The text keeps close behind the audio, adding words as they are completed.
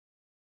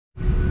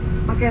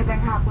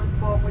Magandang hapon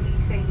po muli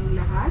sa inyong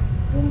lahat.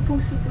 Kung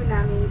puso po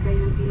namin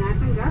kayong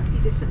tinatanggap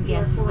dito sa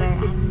Guess where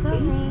I'm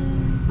going?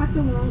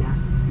 Patungo na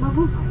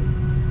mabuhay.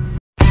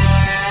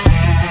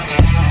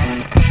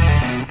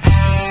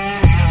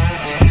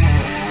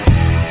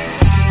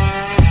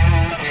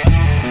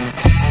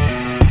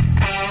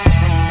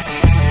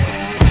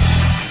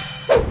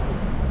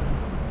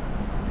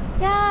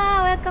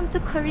 Yeah, welcome to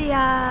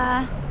Korea.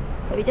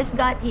 So we just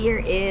got here.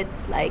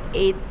 It's like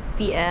 8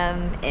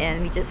 p.m.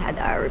 and we just had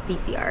our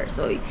PCR.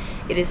 So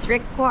it is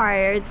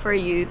required for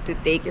you to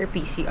take your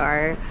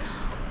PCR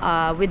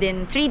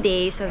within 3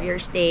 days of your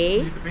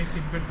stay,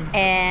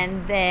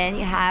 and then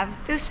you have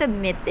to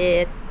submit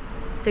it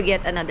to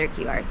get another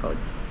QR code.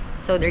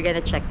 So they're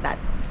gonna check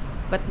that.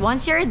 But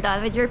once you're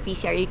done with your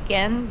PCR, you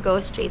can go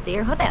straight to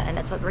your hotel,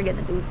 and that's what we're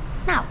gonna do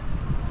now.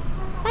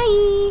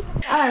 Bye!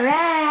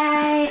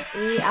 Alright,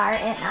 we are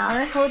in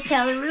our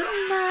hotel room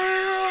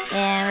now,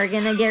 and we're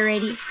gonna get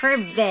ready for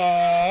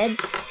bed.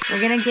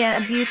 We're gonna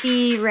get a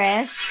beauty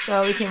rest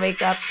so we can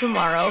wake up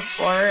tomorrow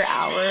for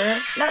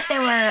our Lotte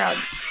World.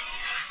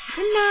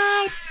 Good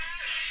night!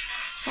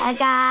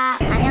 Saga!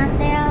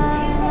 Annyeonghaseyo!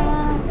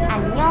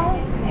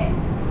 Annyeong!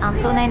 Ang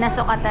tunay na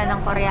sukatan ng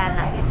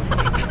Koreana.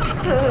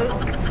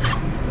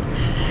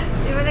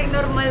 Di ba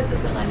normal to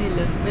sa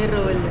kanila? May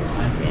rollers.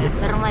 Yeah.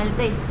 Normal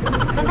to eh.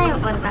 Saan tayo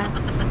punta?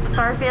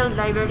 Starfield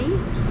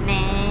Library?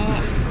 Nee.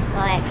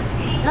 Lex.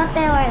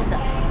 Lotte World.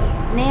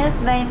 Nails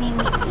by Mimi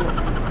Q.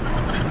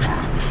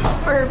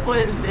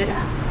 Purple din.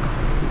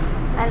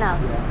 Alam.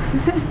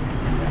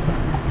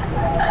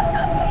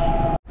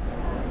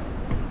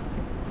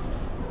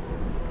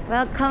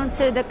 Welcome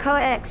to the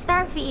COEX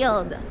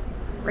Starfield.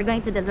 We're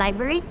going to the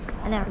library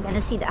and then we're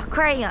gonna see the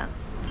aquarium.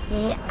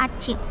 Yeah,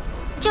 achim.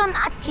 John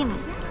achim.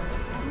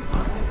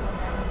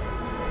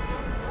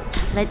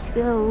 Let's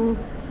go.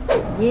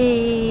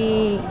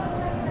 Yay.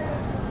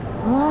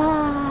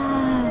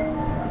 Wow.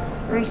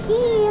 We're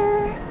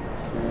here.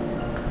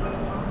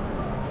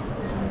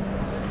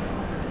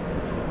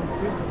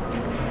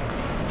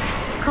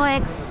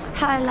 COEX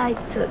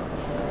Starlight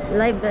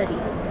Library.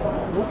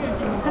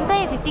 Saan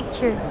tayo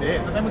pipicture?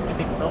 Hindi, saan tayo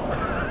magti-tiktok?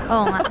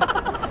 Oo nga.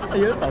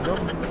 Ayun,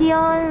 tawag.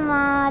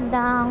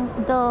 Pyolmadang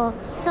do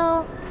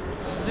so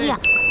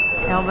yak.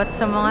 Ewan ba't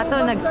sa mga to,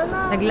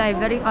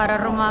 nag-library para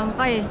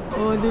rumampa eh.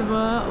 Oo,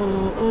 diba?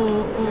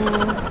 Oo.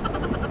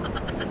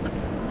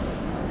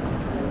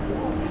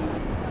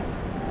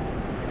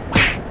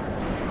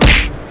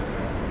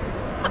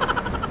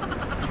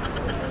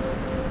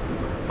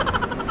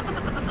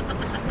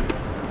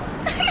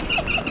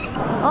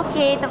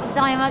 Okay, tapos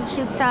na kayo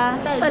mag-shoot sa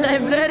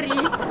library.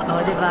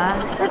 Oo, diba?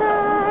 Tada!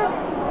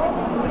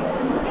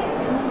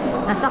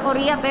 Nasa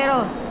Korea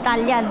pero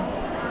Italian.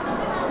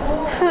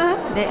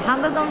 Hindi,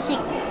 Hangul Gomshik.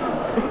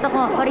 Gusto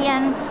ko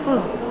Korean food.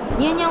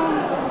 Yun yung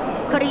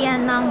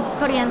Korean ng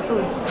Korean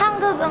food.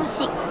 Hangul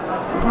Gomshik.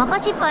 Mako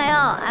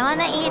싶어요. I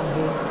wanna eat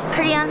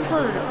Korean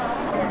food.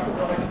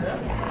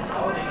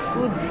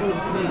 Food.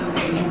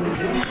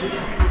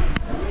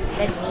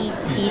 Let's eat.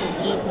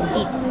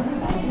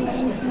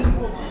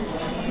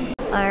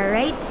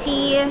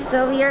 Alrighty,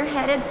 so we are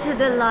headed to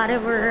the Lotte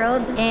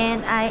World,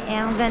 and I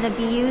am gonna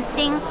be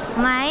using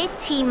my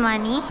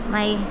T-money,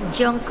 my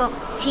Jungkook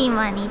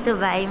T-money to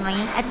buy me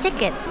a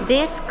ticket.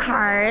 This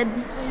card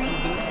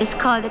is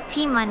called a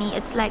T-money.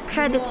 It's like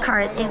credit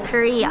card in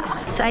Korea.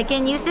 So I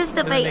can use this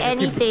to pay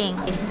anything.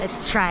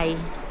 Let's try.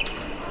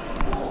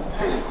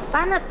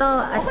 Paano to,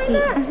 Achi?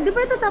 Di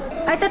ba ito tap?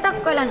 Ay, tatap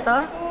ko lang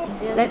to.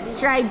 Let's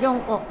try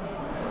Jungkook.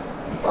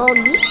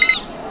 Ogi!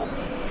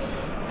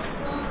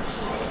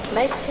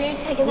 마스크를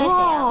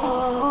착용하세요.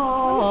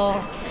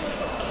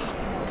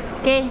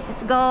 Okay,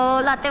 let's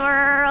go Lotte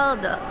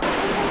World.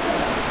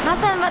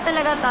 Nasaan ba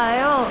talaga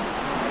tayo?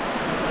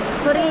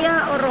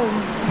 Korea o Rome?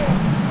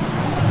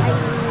 Ay.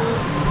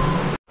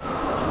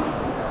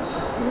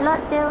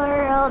 Lotte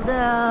World.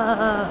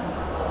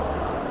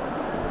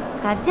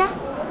 가자?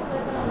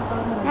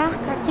 야,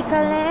 같이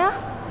갈래요?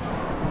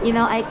 You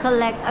know, I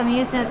collect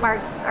amusement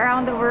parks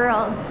around the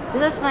world.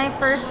 This is my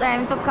first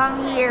time to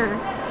come here.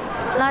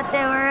 Lotte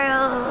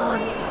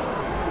World.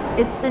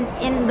 It's an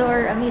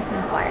indoor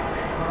amusement park.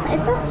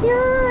 Ito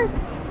cute.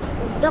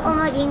 Gusto ko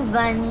maging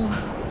bunny.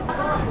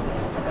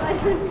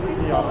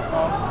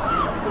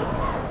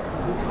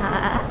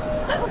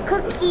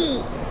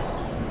 Cookie.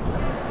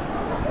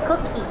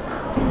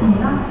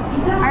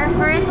 Our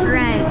first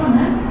ride.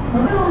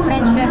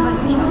 French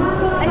Revolution.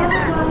 Ayun na.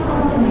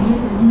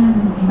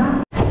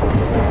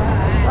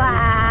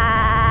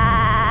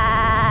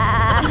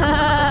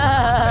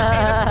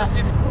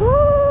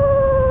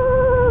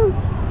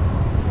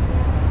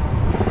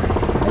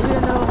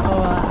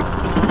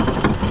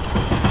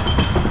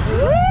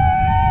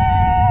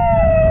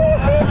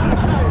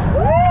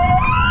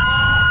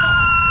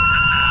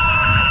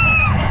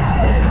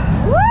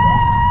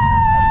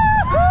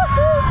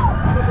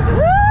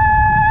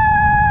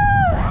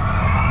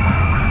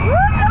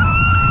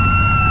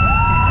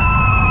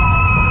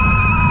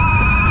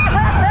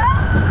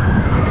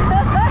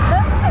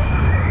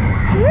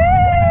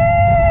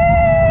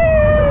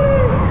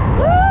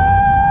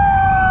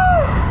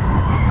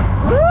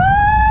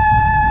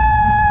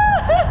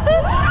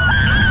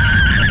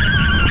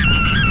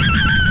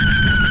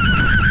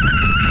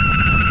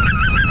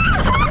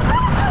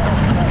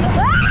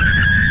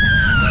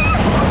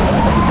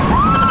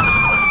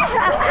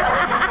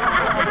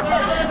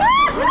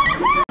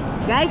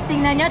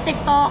 nyo,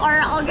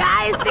 TikToker ako,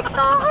 guys!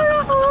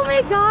 TikToker ako! Oh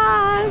my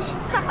gosh!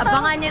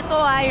 Abangan nyo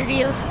to, yung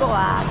reels ko,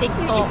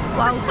 TikTok.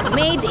 Wow.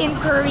 Made in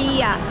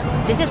Korea.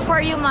 This is for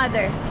you,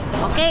 mother.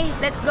 Okay,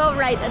 let's go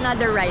ride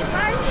another ride.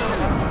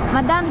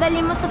 Madam,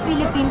 dali mo sa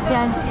Philippines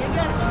yan.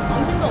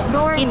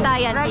 Kita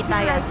yan, kita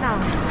yan.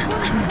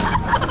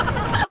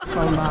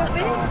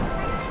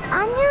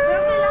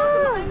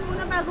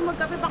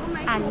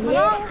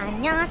 Annyeong!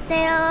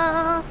 Annyeonghaseyo!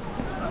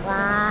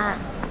 Wow!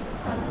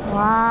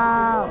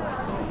 Wow!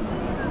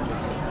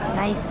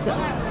 Nice.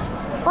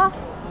 Oh!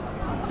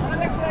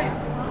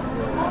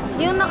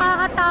 Yung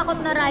nakakatakot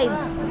na ride.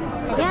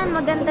 Yan,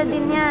 maganda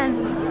din yan.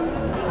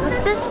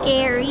 Basta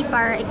scary,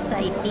 para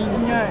exciting.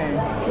 Nga eh.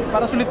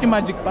 Para sulit yung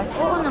magic pass.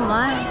 Oo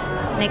naman.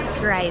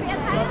 Next ride.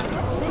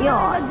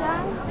 Yun.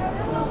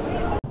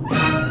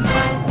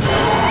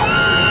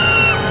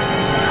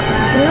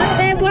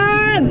 Lotte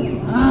World!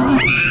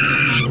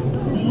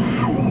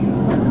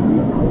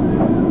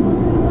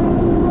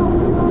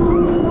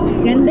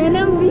 Ganda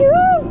ng view!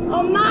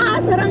 Oh ma!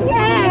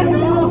 Saranghe!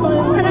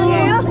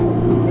 Saranghe yun!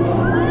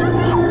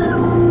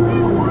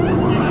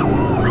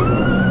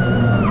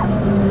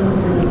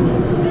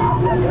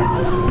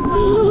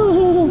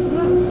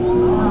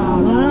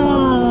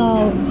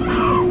 Wow!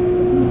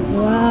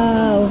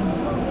 Wow!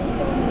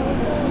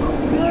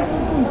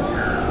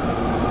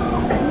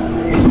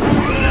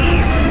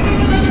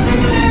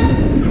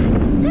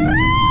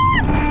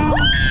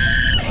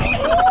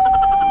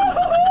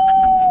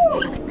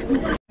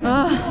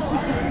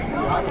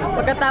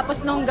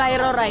 Pagkatapos nung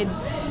gyro ride,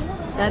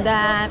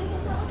 tada,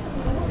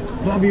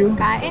 Love you.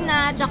 kain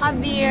na, tsaka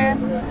beer.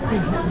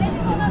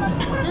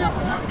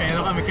 Kaya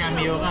kami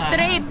cameo ka.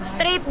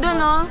 Straight dun,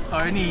 oh.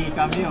 Orny,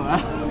 cameo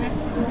ha.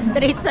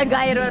 Straight sa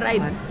gyro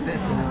ride.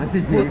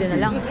 Buti na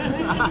lang.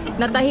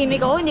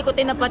 Natahimik ako, hindi ko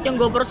tinapat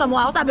yung GoPro sa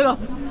mukha ko. Sabi ko,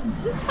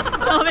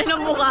 sabi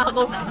ng mukha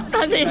ko.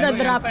 Kasi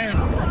na-drop.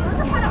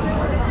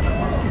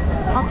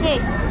 Okay.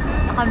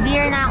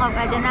 Naka-beer na ako.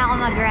 Pwede na ako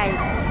mag-ride.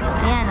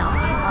 Ayan, oh.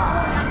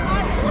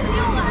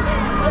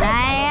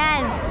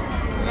 Ayan.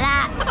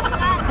 La.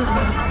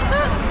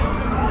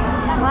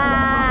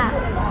 Wow.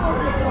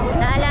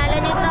 Naalala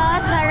nyo to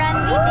sa Run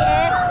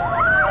BTS?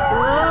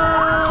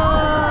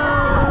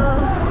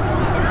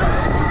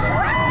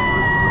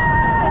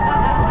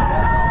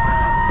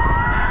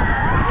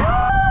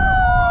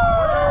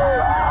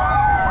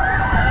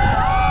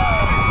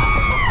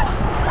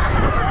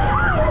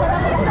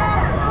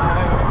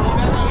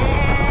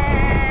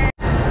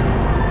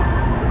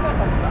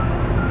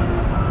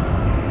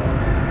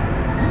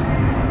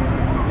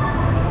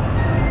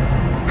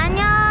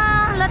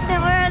 Annyeong! Lotte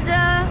World!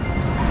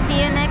 See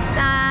you next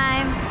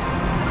time!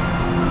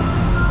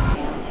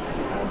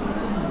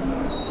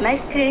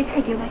 마스크를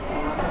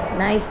착용하세요.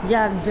 Nice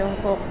job,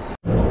 Jungkook.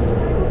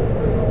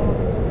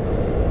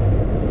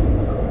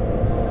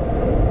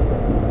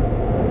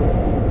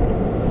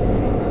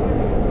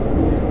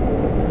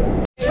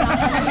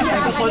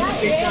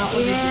 Nag-concentrate na ako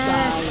dito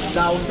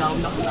sa down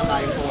na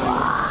kinakain ko.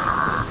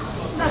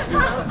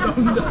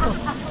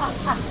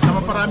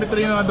 Napaparami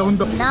tuloy yung mga down.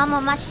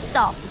 너무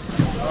맛있어.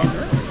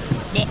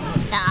 네,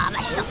 너무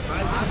맛있어.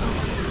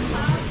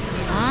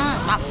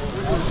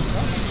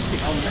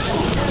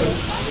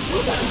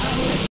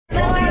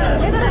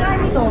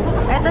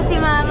 Ito si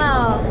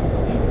Mama, oh.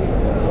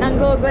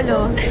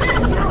 Nanggugulo.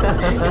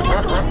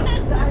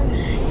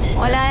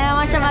 Wala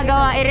naman siya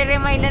magawa.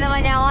 I-remind na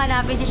naman niya ako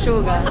hanapin si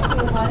Suga.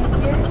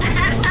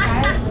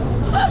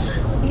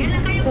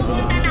 Kailan kayo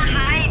pumunta na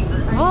hype?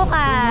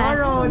 Bukas.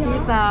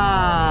 tita.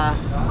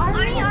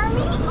 Online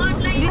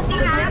na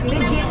sila.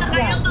 Legit na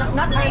kayo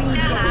mag-online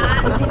na ha.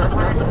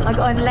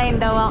 Mag-online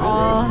daw ako.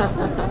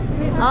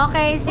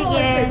 Okay,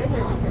 sige.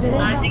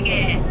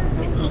 Sige.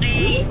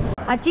 Okay.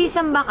 Achi,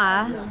 samba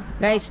ka?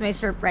 Guys, may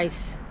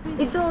surprise.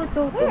 Ito.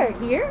 Where?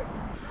 Here?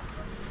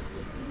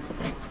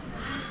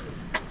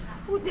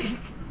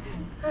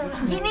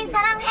 지민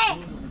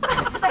사랑해.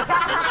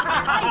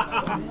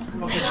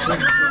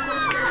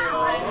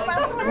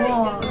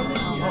 Wow.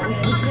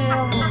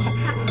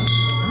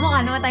 Mukha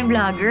naman tayong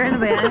vlogger. Ano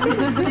ba yan?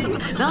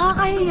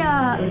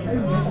 Nakakahiya.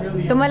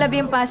 Tumalabi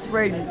yung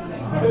password.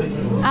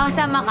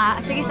 Sama ka?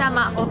 Sige,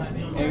 sama ako.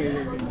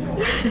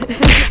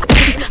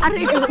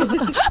 Aray ko.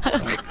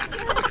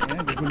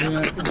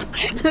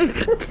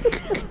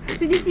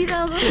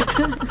 Sinisira mo.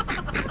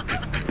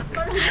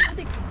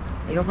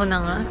 Ayoko na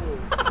nga.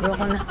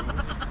 Ayoko na.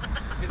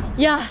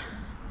 Yeah.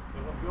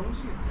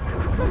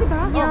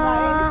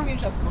 Yeah.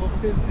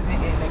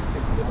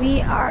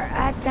 We are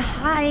at the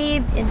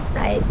Hive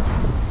inside.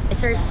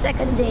 It's our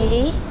second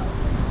day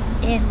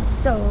in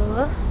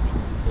Seoul.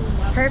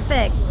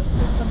 Perfect.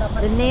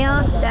 The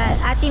nails that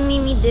Ate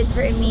Mimi did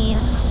for me.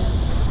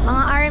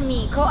 Mga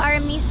army,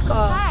 co-armies ko.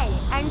 Hi,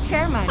 I'm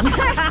chairman.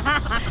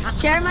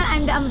 Chairman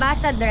and the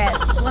ambassadress.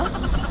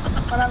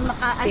 Parang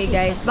Okay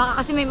guys,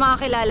 baka kasi may mga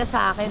kilala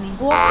sa akin eh.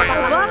 Wow!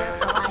 Ba?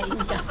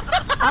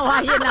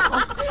 Awayin ako.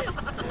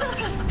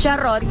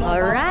 Charot!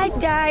 Alright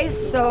guys,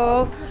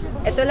 so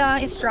ito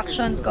lang ang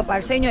instructions ko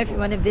para sa inyo if you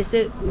want to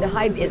visit the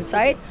Hive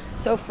Insight.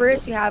 So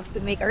first, you have to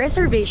make a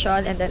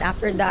reservation, and then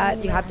after that,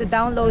 you have to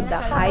download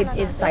the Hive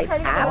Insight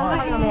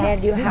app,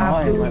 and you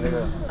have to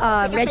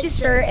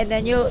register, and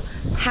then you'll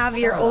have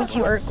your own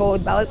QR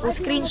code. Bawal po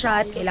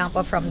screenshot, kailangan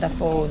po from the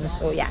phone.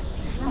 So yeah,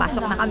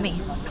 pasok na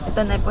kami.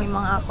 Ito na po yung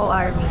mga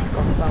co-armies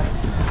ko.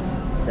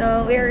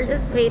 So we're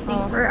just waiting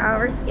for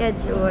our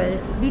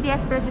schedule.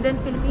 BTS President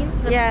Philippines?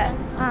 Yeah,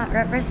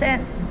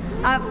 represent.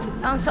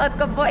 Ang suot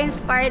ko po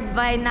inspired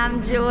by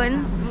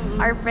Namjoon,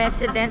 our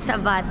president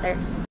sa Butter.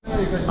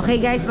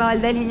 Okay guys,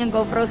 bawal dalhin yung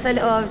GoPro sa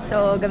loob.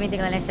 So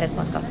gamitin ko na lang yung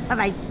cellphone ko.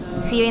 Bye-bye.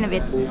 See you in a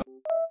bit.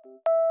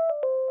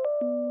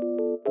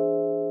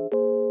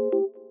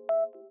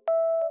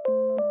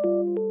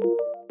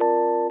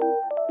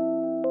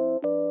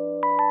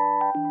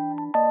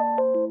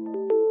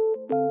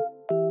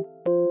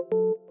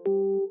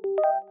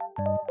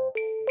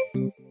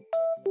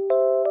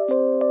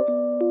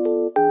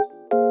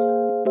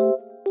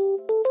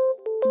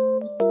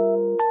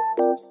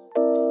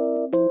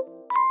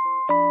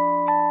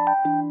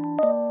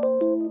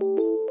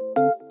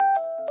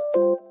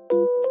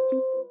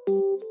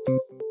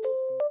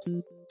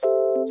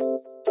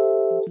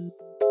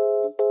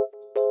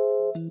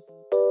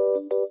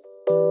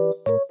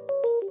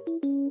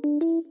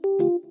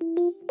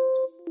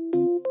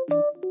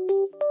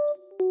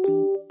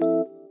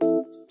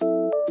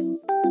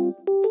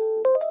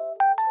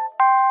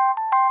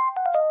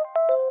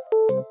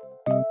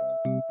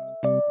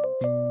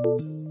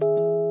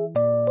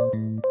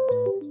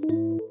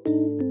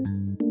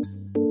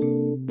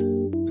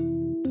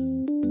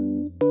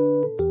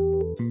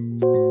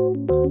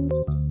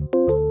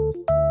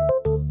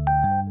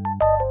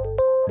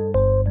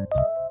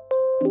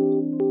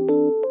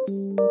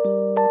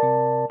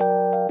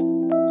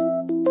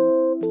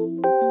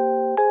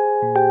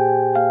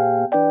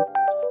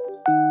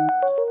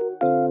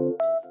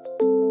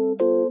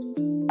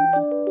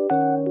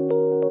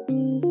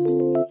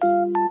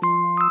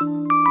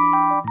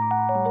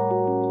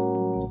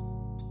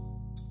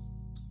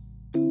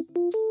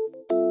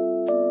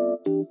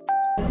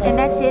 And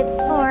that's it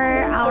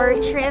for our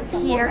trip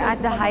here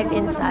at the Hive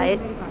Insight.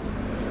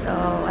 So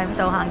I'm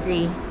so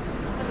hungry.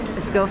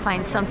 Let's go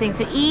find something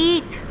to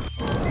eat.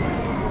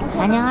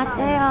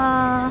 안녕하세요.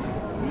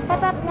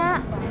 Patap nga.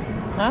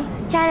 Ha?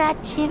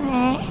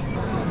 Charachime.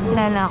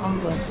 Wala na akong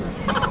boses.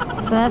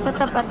 So nasa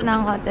tapat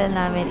ng hotel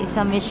namin,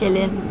 isang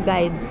Michelin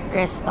guide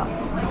resto.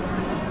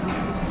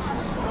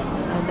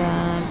 And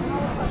then,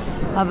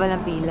 haba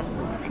ng pila.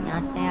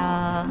 안녕하세요.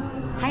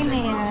 Hi,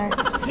 Mayor.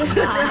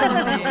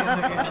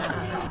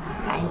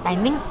 Kain tayo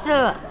bingsu.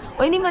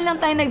 O, hindi man lang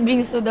tayo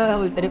nagbingsu daw.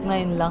 Whole trip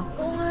ngayon lang.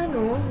 Oo nga,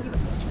 no?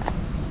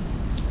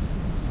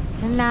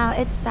 And now,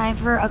 it's time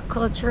for a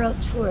cultural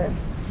tour.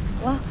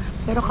 Wow,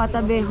 pero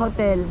katabi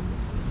hotel.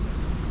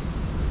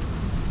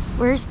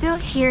 We're still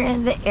here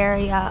in the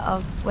area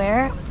of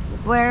where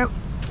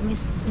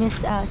Miss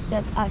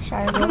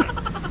Charlotte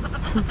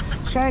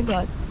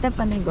Charlotte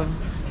Tepanigon.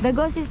 The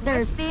Go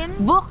Sisters Westin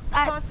booked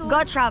at Chosun.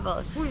 Go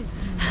Travels.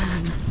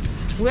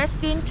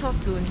 Westin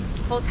Chosun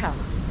Hotel.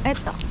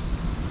 Ito.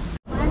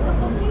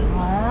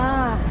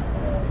 Ah.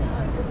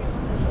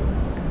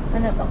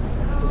 Ano to?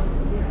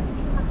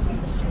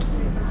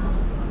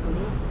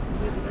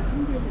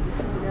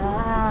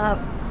 Sarap.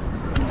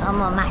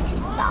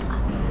 Masisa.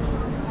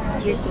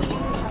 Cheers.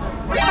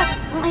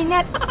 Ang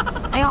init.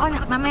 Ayoko na.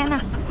 Mamaya na.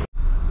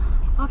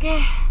 Okay.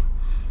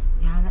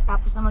 Yan.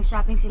 Natapos na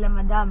mag-shopping sila,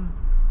 madam.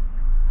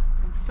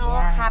 So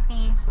Yeah.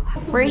 happy.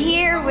 We're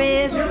here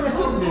with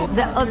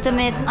the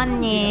ultimate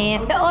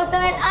onion. The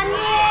ultimate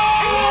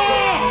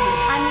onion!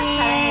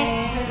 Onion!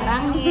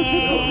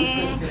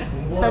 Onion!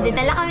 So,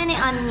 dinala kami ni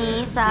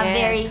Onni sa Yes.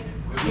 very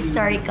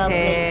historical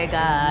place.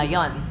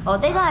 Tegayon. Oh,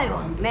 teka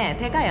yun. Ne,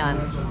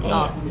 Tegayon. Eh.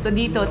 Oh, so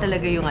dito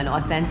talaga yung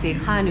authentic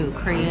Hanu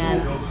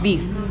Korean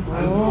beef.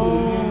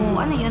 Oh,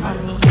 ano yun,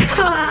 Onni?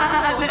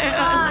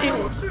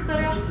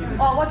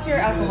 Oh, what's your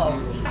alcohol?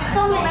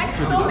 Somek.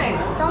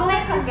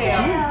 Somek kasi.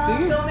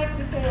 Somek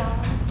주세요.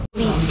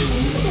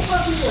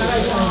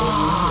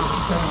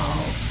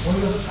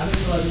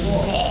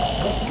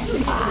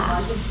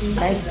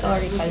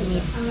 Historical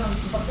meat.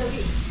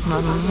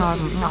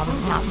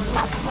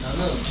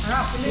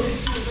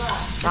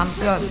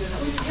 Champion.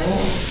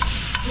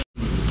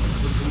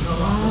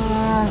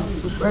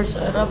 Super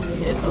sarap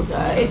ito,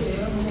 guys.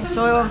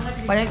 So,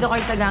 palit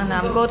kayo sa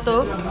Gangnam. Go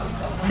to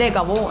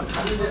Daewon.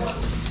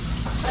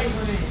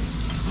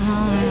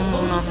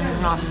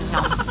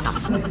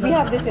 We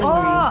have this in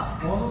Oh!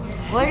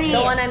 Worry.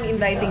 The one I'm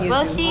inviting you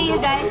We'll to. see you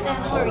guys in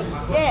Worry.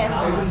 Yes.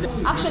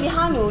 Actually,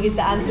 Hanu is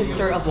the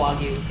ancestor of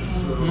Wagyu.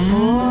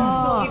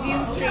 So if you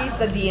trace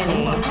the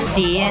DNA of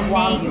Wagyu,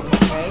 right?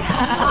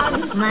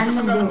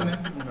 Mandu.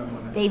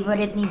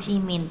 Favorite ni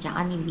Jimin,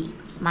 tsaka ni V.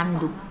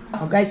 Mandu.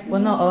 Oh guys,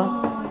 puno oh.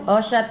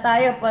 Oh, shot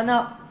tayo,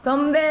 puno.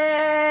 Kombe!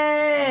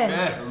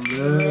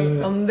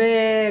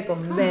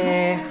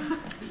 Kombe!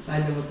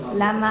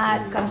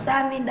 Salamat.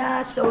 Kamsahamnida.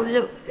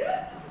 Seoul.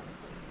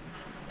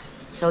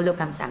 Seoul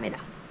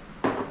감사합니다.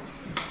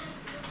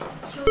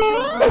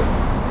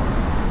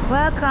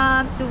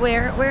 Welcome to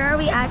where are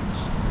we at?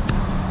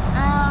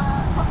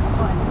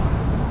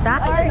 Sa?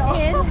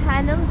 In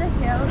Hanam the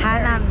Hill.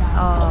 Hanam.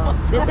 Oh,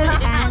 this is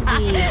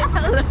Andy.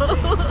 Hello.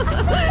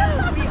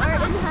 We are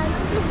in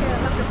Hanam the Hill.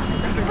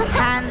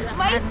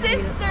 My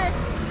sister.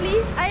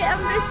 Please, I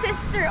am the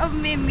sister of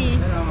Mimi.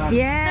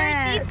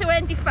 Yes.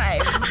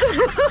 3025.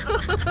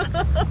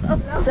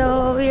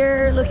 So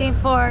we're looking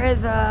for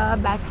the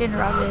Baskin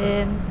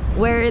Robbins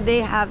where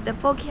they have the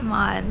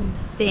Pokemon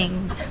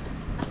thing.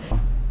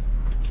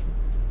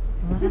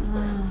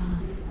 Wow.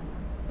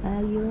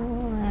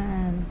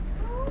 Ayun.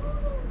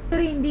 Pero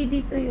hindi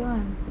dito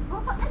yun.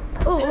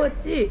 Oo,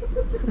 chi.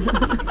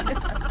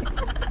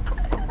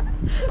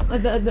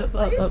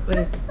 Madadapa ka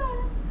pa eh.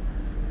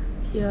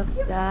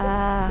 Cute.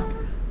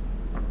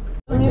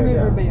 Ano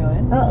river ba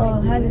yun?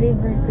 Oo, Han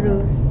River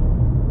Cruise.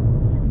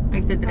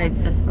 Nagda-drive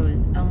sa Seoul.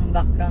 Ang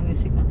background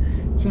music mo.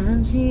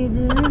 Hindi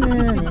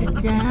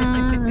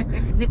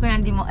ko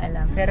yan, hindi mo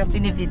alam. Pero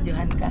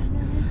pinibidyohan ka.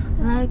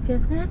 Like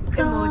an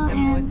echo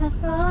in the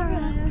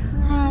forest,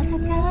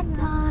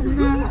 haragata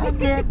na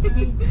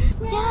agad-chi.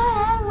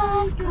 Yeah,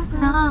 life goes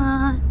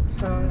on.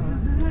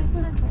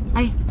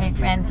 Ay, may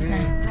friends na.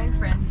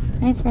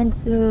 My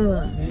friends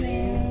too.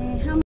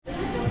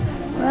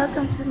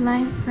 Welcome to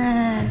my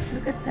friends.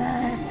 Look at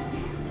that.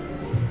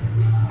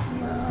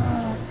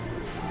 Wow.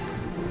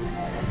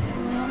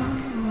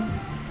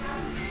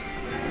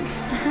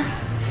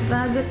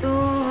 Bago to.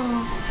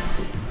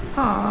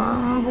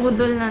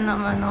 Budol na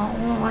naman ako.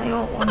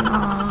 Ayoko na.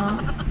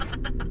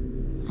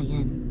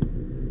 Ayan.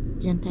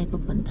 Diyan tayo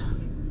pupunta.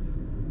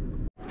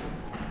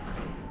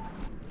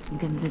 Ang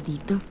ganda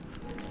dito.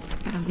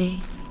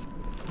 Grabe.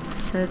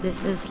 So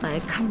this is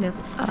like kind of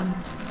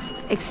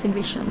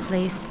exhibition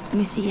place,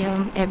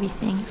 museum,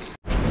 everything.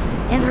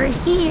 And we're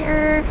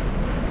here.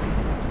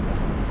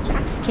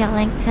 Jack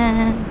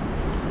Skellington.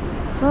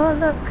 Oh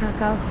look,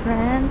 Kakao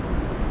friends.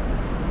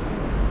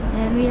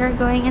 And we are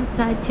going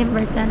inside Tim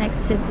Burton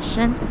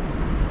exhibition.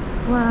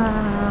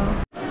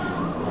 Wow.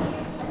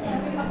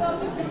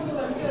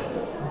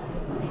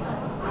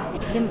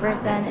 Tim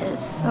Burton is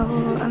so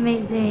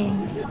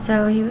amazing.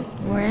 So he was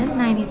born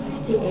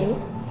 1958,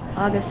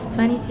 August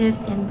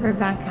 25th in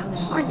Burbank,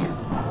 California.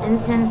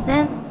 And since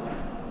then,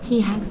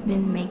 he has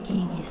been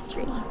making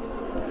history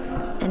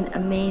and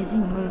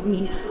amazing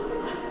movies.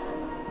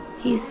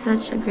 He's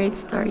such a great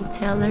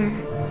storyteller,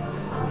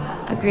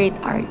 a great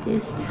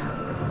artist.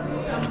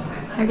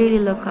 I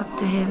really look up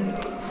to him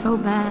so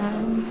bad.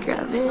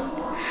 Grabe.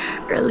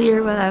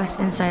 Earlier while I was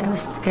inside, I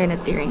was kind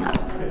of tearing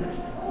up.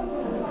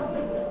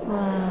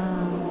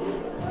 Wow.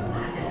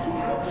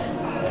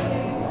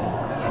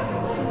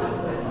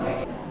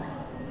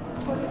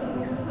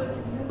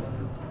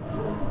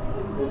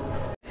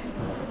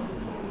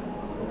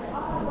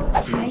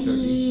 Hi!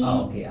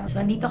 So,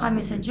 andito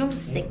kami sa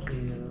Jungsik.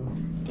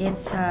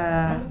 It's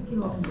a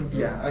 2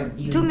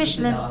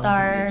 Michelin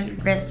star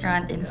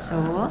restaurant in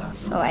Seoul.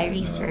 So I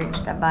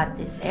researched about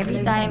this.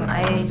 Every time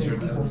I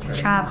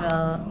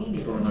travel,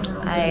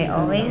 I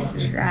always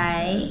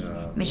try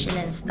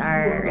Michelin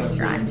star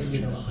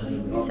restaurants.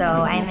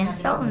 So I'm in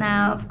Seoul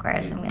now. Of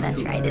course, I'm gonna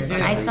try this one.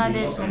 I saw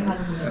this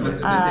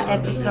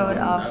episode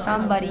of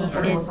Somebody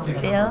Fit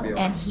Phil,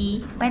 and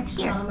he went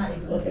here.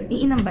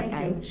 Iinom ba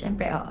tayo?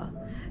 Siyempre, oo.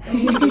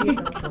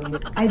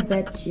 I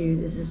bet you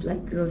this is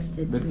like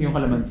roasted.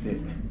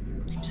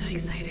 I'm so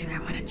excited. I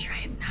want to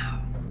try it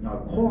now.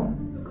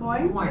 Corn,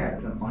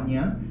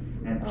 onion,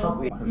 and top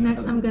with.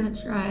 Next, I'm gonna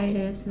try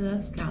is the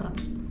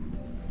scallops.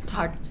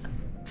 Tart.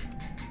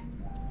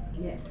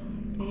 Yeah.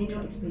 Can you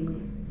explain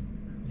it?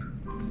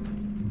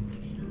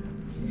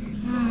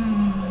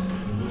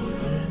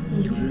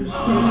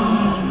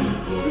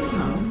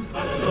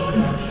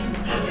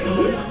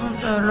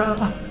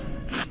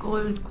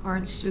 Cold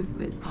corn soup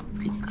with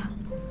paprika.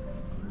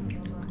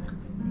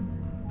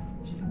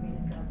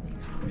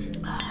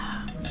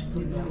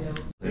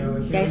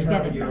 Guys,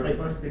 ganito.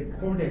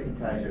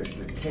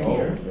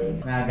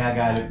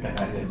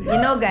 You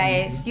know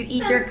guys, you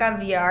eat your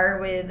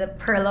caviar with the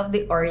pearl of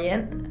the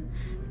Orient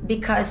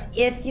because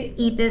if you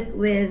eat it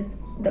with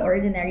the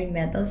ordinary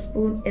metal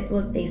spoon, it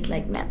will taste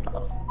like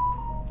metal.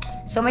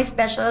 So may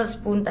special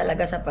spoon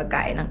talaga sa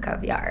pagkain ng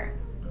caviar.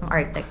 Ang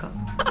arte ko.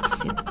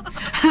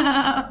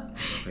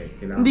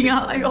 Hindi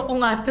nga, ayoko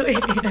nga to eh.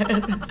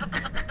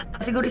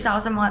 Siguro isa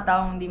ako sa mga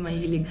taong hindi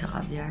mahilig sa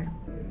caviar.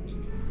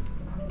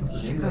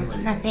 There's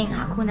nothing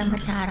Hakuna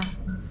Matata.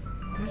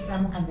 First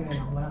time mo caviar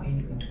lang, walang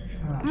anything.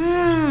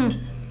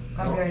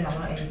 Caviar lang,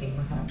 walang anything.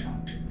 Masarap lang.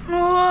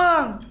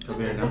 Wow!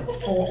 Caviar na?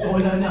 Oo,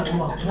 wala na.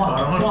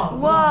 Wow!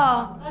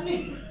 Wow!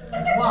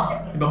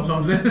 Ibang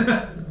songs din.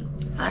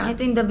 Parang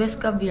ito yung the best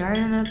caviar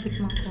na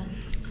natikman ko.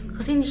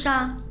 Kasi hindi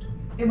siya...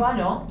 Iba,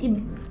 no?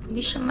 Hindi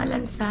siya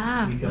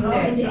malansa.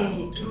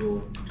 Hindi.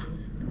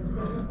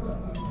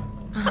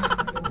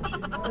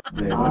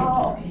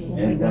 Oh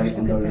my gosh,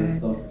 look at that.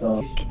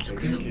 It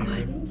looks so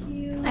good.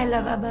 I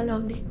love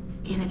abalone.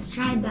 Okay, let's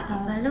try the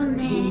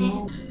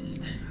abalone.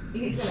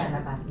 Isa lang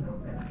na pass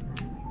mo.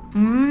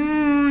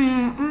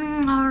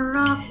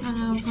 Harap.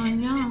 Ano ba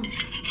niya?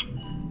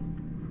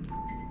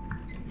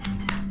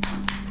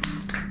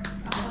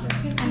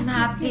 I'm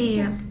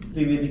happy.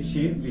 Seaweed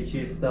chip, which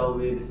is style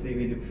with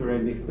seaweed puree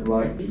mixed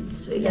rice.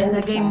 So,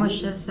 ilalagay mo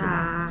siya sa...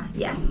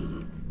 Yeah.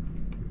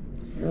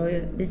 So,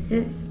 this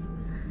is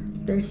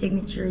their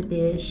signature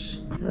dish.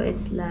 So,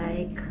 it's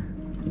like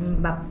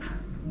kimbap.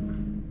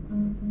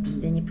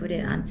 Then you put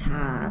it on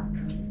top.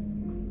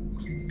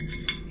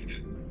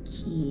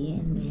 Okay,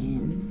 and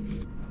then...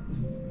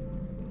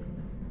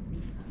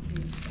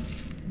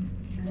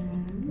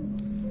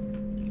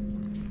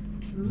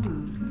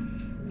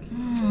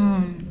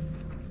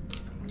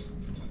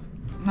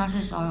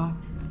 Masasarap.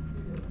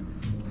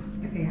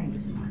 Kakayahin ko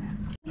si Mara.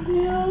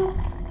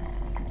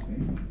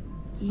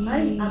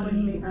 Ay,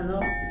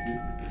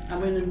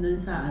 amoy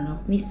nandun sa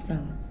Miso.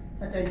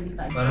 sa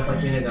 25. Para pag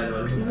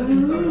pinagalawan mo.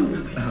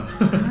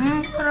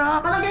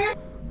 Sarap.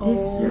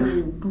 This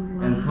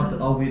And hot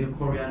with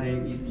Korean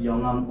name is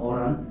Yeongam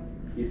Oran.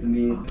 It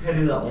means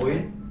perilla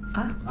oil.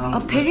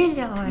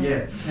 perilla oil.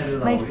 Yes,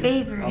 perilla My oil.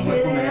 favorite.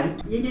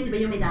 Recommend. Yun yun, di ba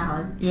yung may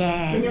dahon?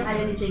 Yes. Yun yung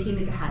ayaw ni JK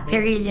may kahati.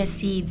 Perilla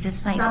seeds.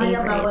 That's my Sabi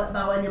niya, favorite.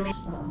 bawal niya may...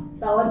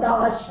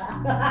 Tawa-tawa siya.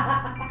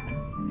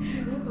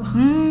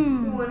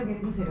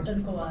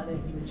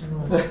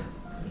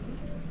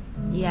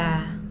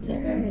 Yeah.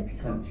 Dessert.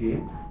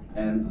 Kimchi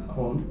and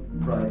corn,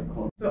 fried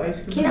corn.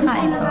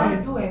 Kinakain mo?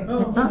 Ito?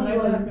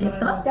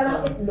 Ito?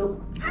 Karang itlog.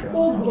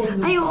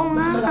 Ay, oo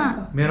nga.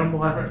 Meron mo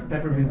ka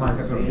peppermint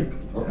margarine.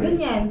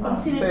 Ganyan, pag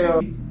sinip...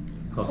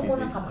 Coffee.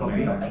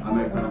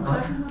 Americano.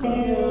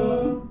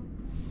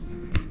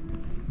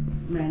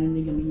 Meron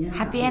din kami niya.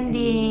 Happy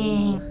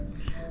ending.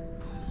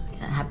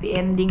 Happy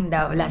ending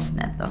daw. Last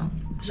na to.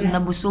 Busog na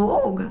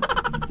busog.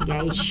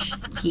 Guys,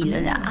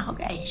 kilo na ako,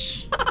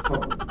 guys.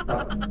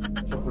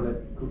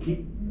 Chocolate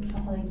cookie.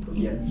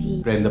 Yes.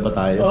 Brenda pa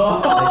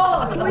tayo.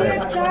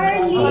 Kuya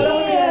Charlie!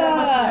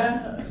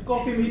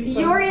 Coffee with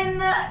You're in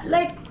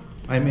like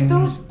I'm in...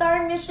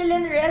 2-star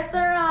Michelin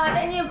restaurant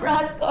and you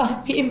brought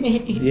coffee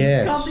mate.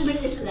 Yes. Coffee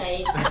milk is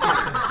light.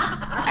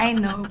 I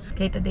know.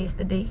 Okay, today is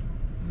the day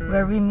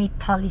where we meet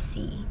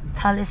Policy.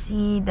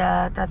 Policy,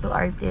 the tattoo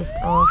artist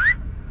of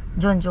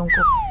John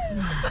Jungkook.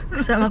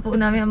 Kasama po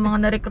namin ang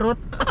mga na-recruit,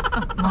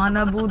 mga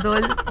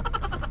nabudol.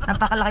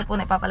 Napakalaki po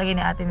na ipapalagay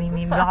ni Ate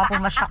Mimi. Baka po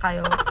masya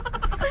kayo.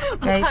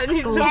 Guys,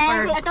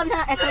 super. Ito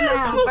na.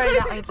 Super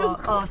laki po.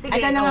 Oh, sige.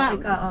 Ito na nga.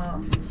 Oh.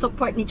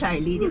 Support ni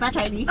Charlie. Di ba,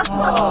 Charlie?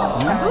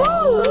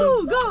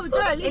 Go,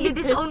 Charlie!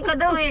 I-disown ka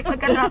daw eh,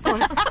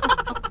 pagkatapos.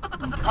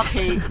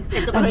 Okay.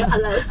 Ito pala yung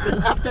allowance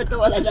ko. After to,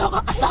 wala na ako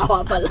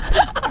asawa pala.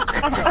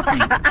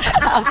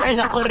 After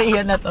na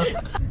Korea na to.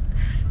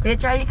 Kaya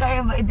Charlie,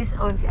 kaya ba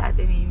i-disown si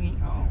Ate Mimi?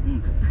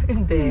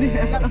 Hindi.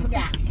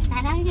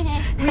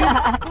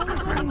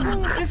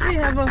 If you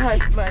have a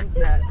husband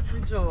na,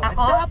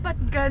 Ako? dapat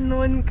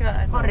ganun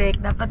ka.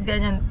 Correct, dapat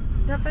ganyan.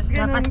 Dapat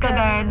ganun Dapat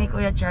kagaya ni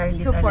Kuya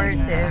Charlie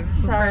supportive. talaga.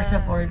 Super sa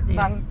supportive.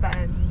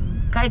 Bangtan.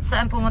 Kahit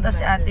saan pumunta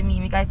si Ate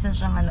Mimi, kahit saan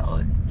siya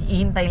manood,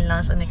 ihintayin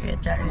lang siya ni Kuya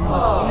Charlie.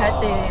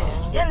 Hati.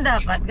 Yan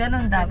dapat,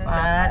 ganun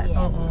dapat.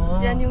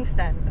 Oo. Yan yung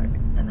standard.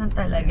 Ganun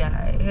talaga.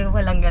 Eh,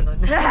 walang ganun.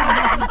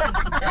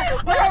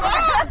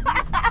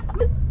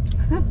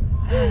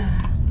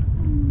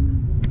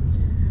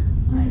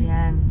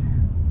 Ayan.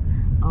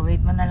 Oh,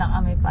 wait mo na lang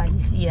kami,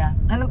 Policy ah.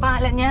 Anong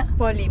pangalan niya?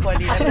 Polly.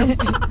 Polly.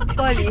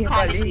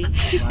 Policy.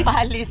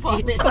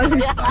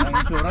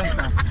 Insurance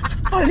na.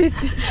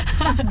 Policy.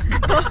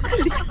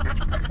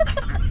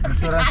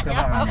 Insurance ka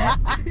ba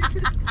kanya?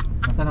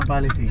 Nasaan ang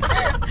policy?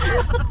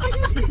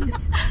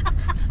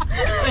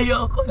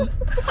 Ayoko na.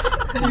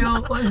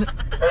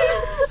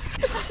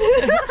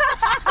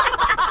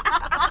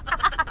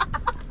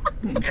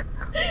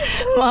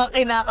 Mga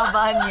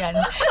kinakabahan yan.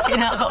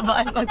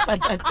 Kinakabahan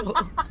magpatato.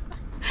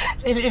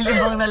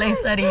 Nililibang na lang yung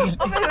sarili.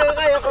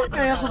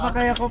 Kaya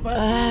ko pa.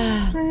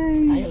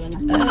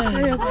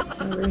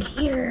 So we're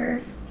here.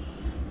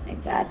 I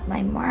got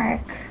my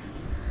mark.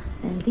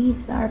 And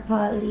these are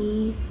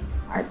Polly's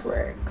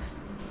artworks.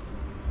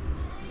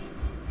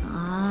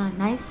 Ah,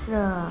 nice.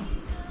 The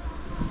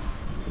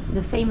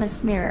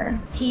famous mirror.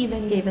 He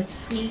even gave us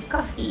free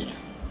coffee.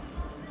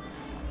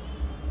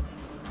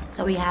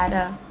 So we had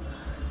a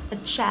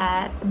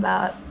chat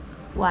about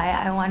why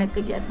I wanted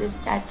to get this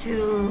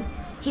tattoo.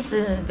 He's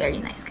a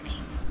very nice guy.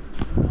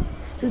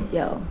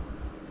 Studio.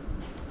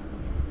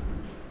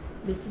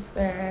 This is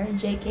where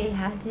JK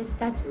had his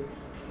tattoo.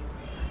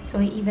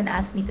 So he even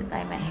asked me to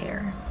tie my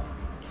hair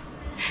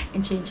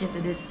and change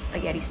into this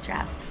spaghetti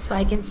strap so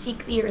I can see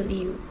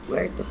clearly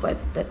where to put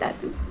the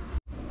tattoo.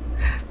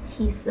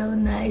 He's so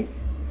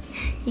nice.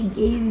 He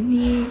gave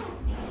me...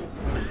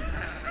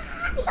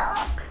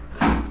 Look!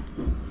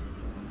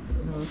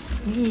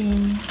 Okay.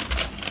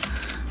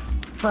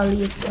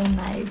 Polly is so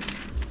nice.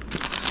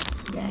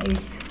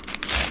 Guys,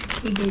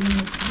 he gave me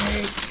his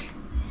merch.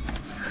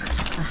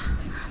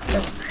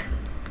 Look.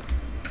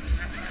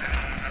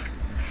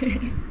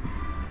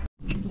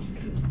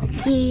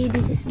 Okay,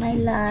 this is my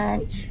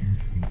lunch.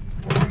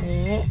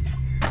 Okay.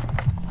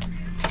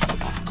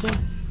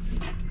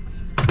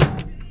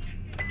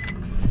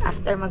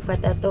 after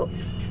magpa-tattoo.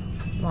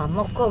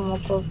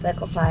 Moko,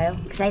 pekophile.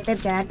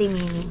 Excited ka, Ate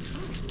Mimi?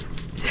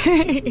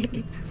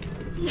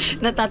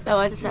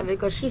 Natatawa siya, sabi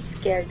ko, she's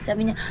scared.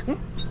 Sabi niya,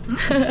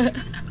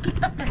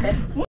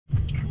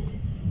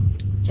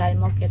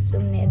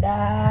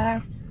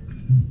 Chalmoketsumnida.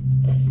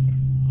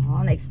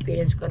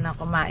 Na-experience ko na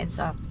kumain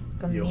sa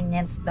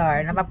convenience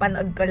store.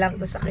 Napapanood ko lang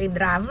to sa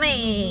K-drama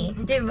eh.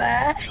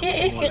 Diba?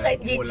 Kay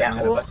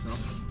Ji-Chang Wook.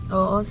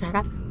 Oo,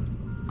 sarap.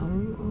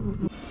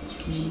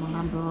 Yung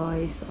mga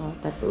boys. Oh,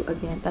 tattoo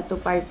again.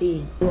 Tattoo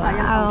party.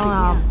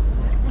 Wow.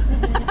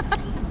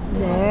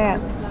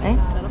 There. Eh?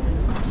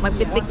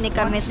 Magpipiknik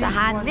kami sa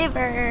Han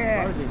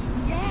River.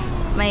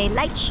 May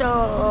light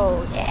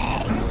show.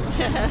 Yay!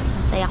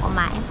 Masaya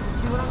kumain.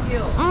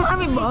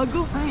 May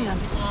bago. Ayan.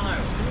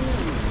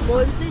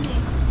 Bolsin eh.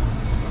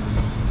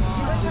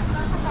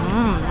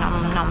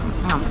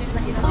 Nom.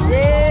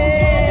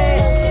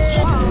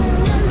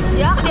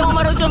 Yak, di mo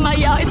marunong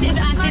sumayaw. Is this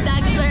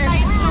anti-dancer?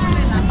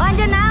 Oh,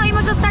 andyan na. Uy,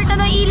 magsa-start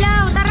na ng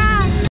ilaw.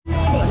 Tara!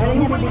 Galing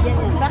niya bibigyan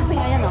niya.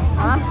 Blackpink ayan o.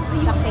 Ha?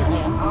 Blackpink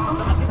ayan.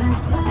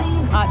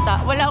 Ata,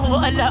 wala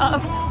akong alam.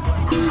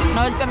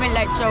 Nood kami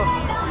light show.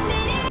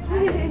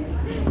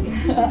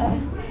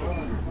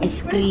 Ice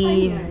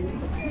cream.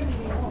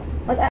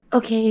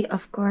 Okay,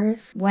 of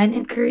course, when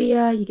in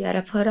Korea, you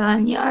gotta put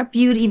on your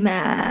beauty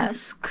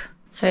mask.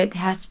 So it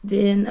has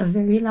been a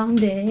very long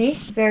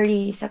day.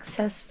 Very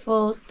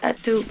successful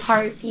tattoo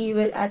party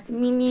with Ate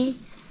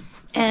Mimi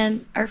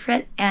and our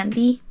friend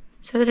Andy.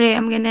 So today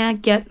I'm gonna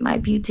get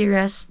my beauty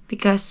rest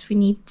because we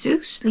need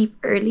to sleep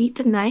early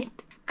tonight.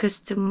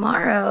 Because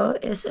tomorrow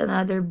is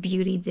another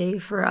beauty day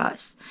for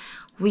us.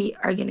 We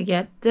are gonna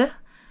get the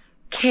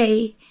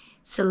K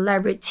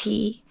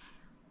celebrity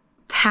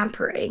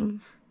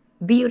pampering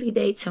beauty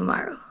day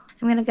tomorrow.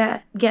 I'm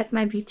gonna get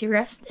my beauty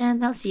rest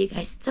and I'll see you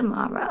guys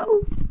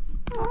tomorrow.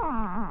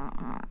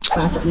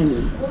 Pasok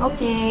niyo.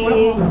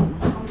 Okay.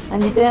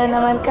 Nandito na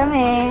naman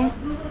kami.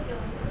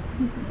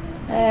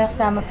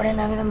 Kasama pa rin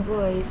namin ang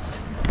boys.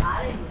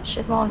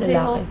 Shit mo akong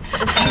lalaki.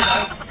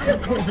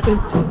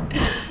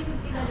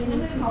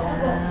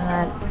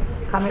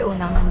 Kami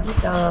unang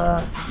nandito.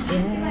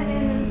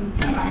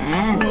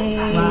 Yan.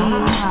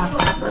 Wow.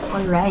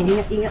 Purple rice.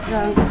 Ingat-ingat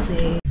lang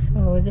kasi.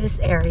 So, this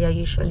area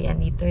usually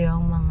andito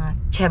yung mga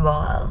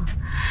chaebol.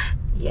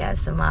 Yeah,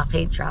 so mga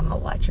K-drama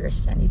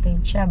watchers, andito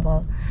yung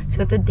chaebol.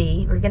 So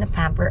today, we're gonna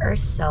pamper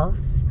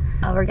ourselves.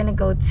 We're gonna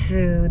go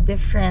to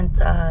different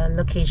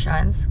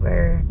locations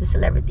where the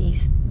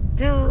celebrities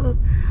do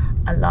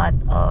a lot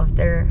of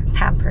their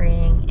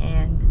pampering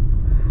and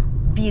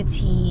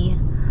beauty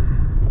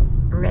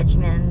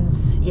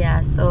regimens.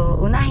 Yeah, so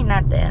unahin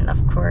natin,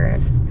 of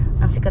course,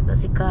 ang sikat na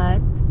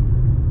sikat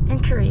in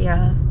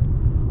Korea.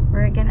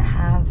 We're gonna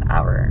have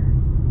our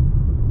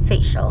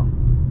facial,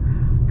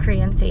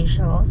 Korean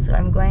facial. So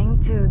I'm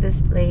going to this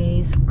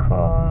place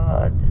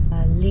called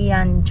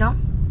Lianjong.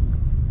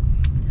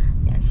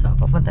 Yan, so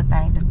pupunta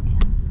tayo dun.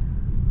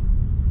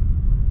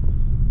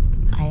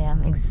 I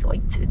am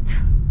excited.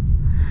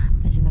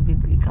 Medyo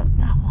nabibreakout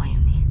na ako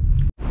ngayon eh.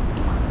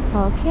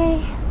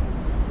 Okay.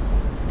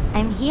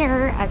 I'm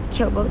here at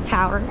Kyobo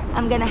Tower.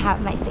 I'm gonna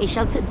have my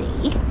facial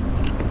today.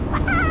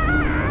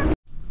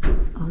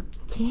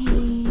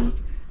 Okay.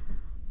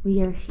 We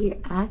are here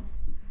at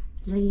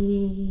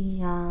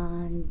Lianjang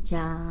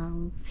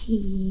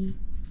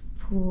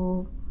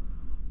People.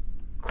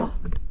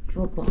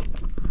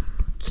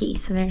 Okay,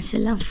 so meron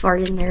silang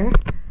foreigner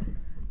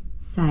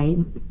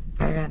side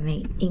para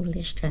may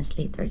English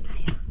translator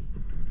tayo.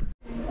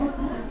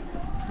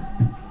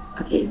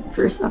 Okay,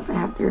 first off, I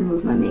have to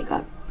remove my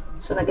makeup.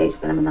 So,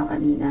 nag-ayos pa naman ako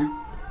kanina.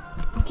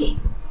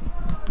 Okay.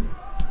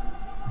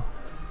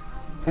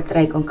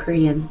 Patry kong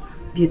Korean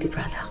beauty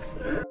products.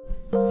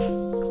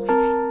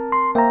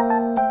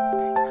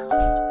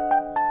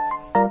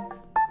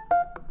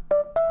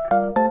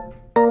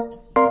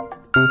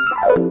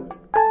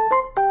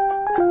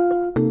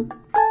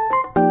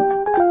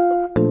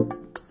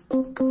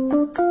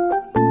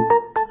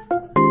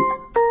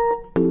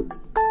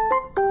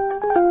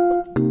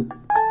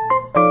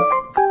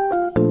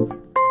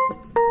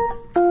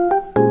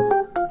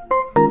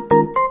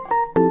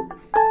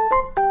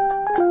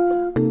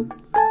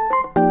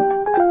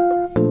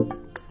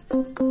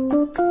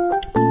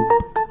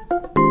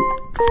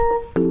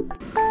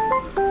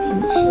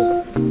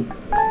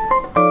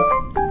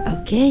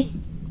 Okay,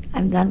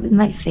 I'm done with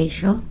my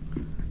facial.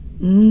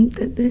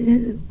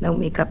 No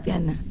makeup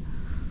yan ah.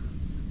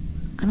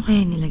 Ano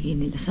kaya nilagay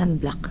nila?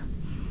 Sunblock.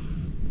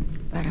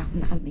 Para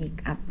ako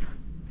naka-makeup.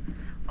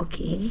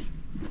 Okay.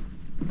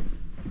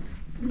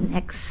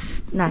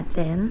 Next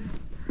natin,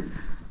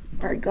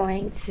 we're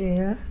going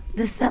to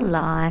the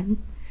salon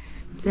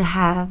to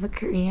have a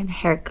Korean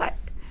haircut.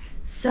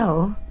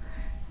 So,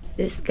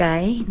 this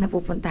guy,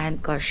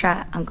 napupuntahan ko,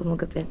 siya ang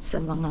gumagapit sa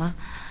mga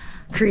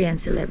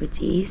Korean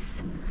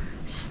celebrities.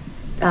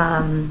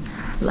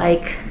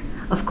 Like,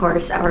 of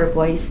course, our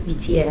boys,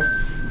 BTS.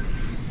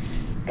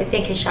 I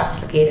think his shop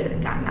is located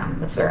in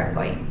Gangnam. That's where I'm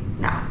going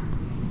now.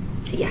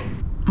 See ya.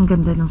 Ang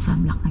ganda ng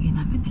sunblock na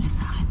ginamit nila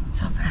sa akin.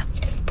 Sobra.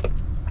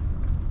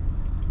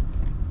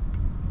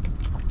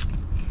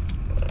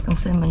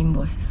 Kamusta naman yung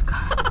boses ko?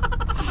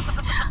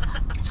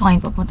 So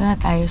ngayon papunta na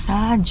tayo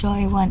sa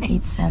Joy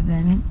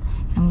 187.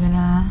 I'm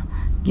gonna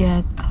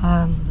get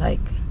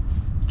like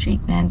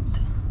treatment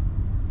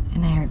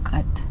and a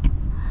haircut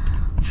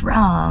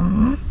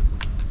from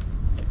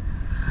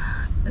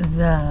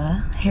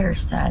the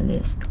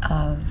hairstylist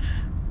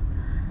of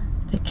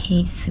the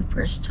K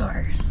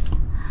Superstars.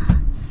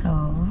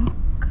 So,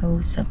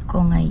 kausap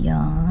ko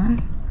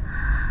ngayon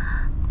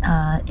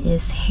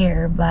is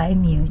Hair by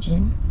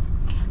Mujin.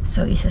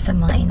 So, isa sa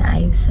mga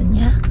inaayusan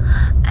niya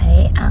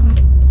ay ang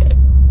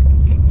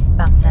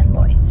Bangtan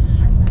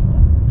Boys.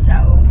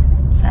 So,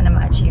 sana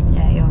ma-achieve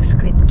niya yung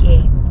Squid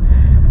Game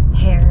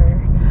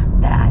hair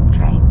that I'm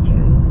trying to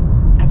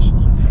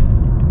achieve.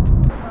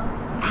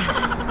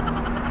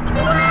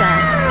 Sa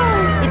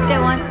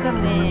Itaewon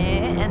kami,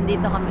 and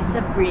dito kami sa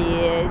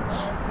bridge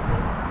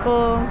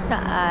kung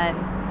saan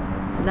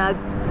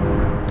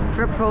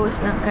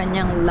nag-propose ng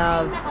kanyang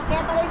love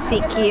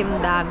si Kim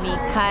Dami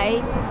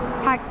kay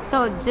Park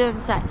Seo-joon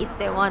sa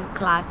Itaewon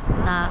class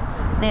na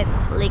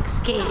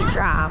Netflix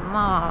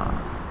K-drama.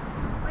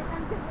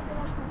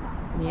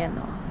 Yan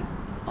o.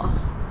 Oh.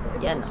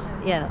 Yan o.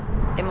 Yan o.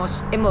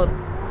 Emote.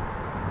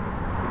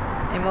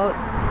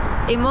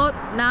 Emote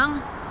ng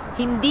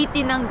hindi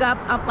tinanggap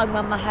ang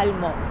pagmamahal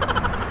mo.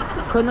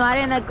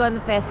 Kunwari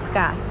nag-confess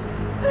ka.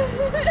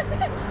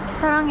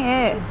 Sarang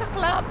eh.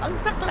 Ang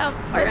saklap.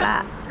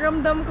 Wala.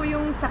 Ramdam ko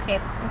yung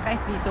sakit. Kahit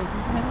dito.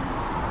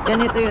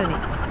 Ganito yun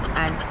eh.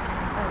 Ants.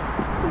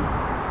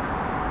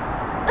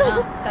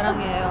 Sarang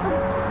eh.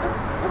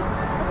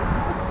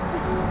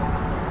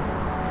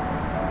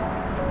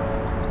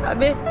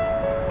 Sabi,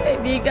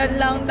 kaibigan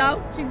lang daw.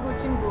 Chingu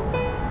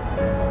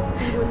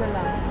na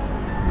lang.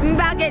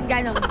 Bakit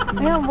gano'n?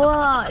 Ayun,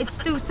 wow. It's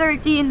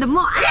 2:30 in the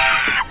morning.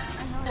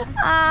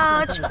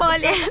 Ouch,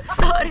 Polly.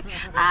 Sorry.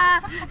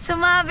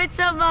 Sumabit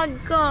sa bag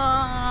ko.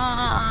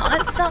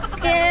 Ang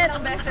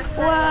sakit.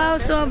 Wow,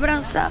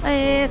 sobrang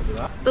sakit.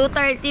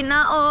 2:30 na,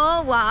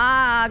 oh.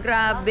 Wow,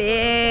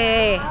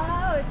 grabe.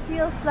 Wow, it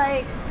feels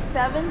like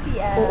 7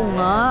 p.m. Oo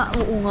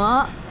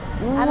nga.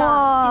 Ano,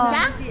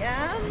 진짜?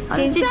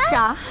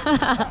 진짜?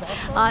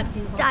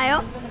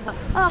 진짜요?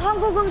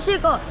 한국 음식.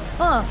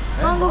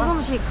 한국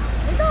음식.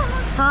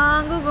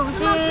 한국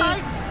음식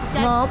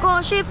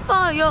먹고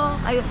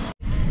싶어요. 아유.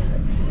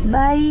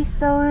 Bye,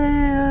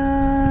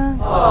 Seoul.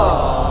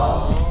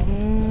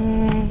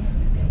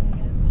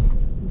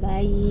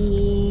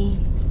 Bye.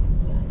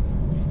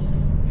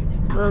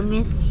 We'll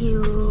miss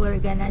you.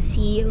 We're gonna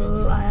see you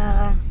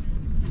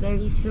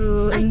very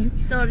soon.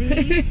 Sorry.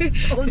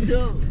 Oh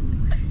no.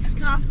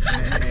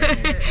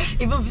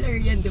 Iba blur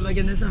yan, di ba?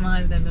 Gano'n sa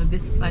mga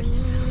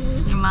dispatch.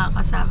 Yung mga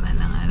kasama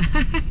ng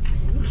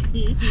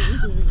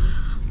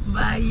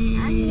Bye!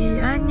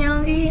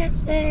 안녕히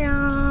계세요.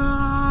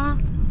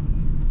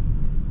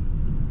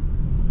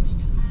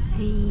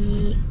 Bye!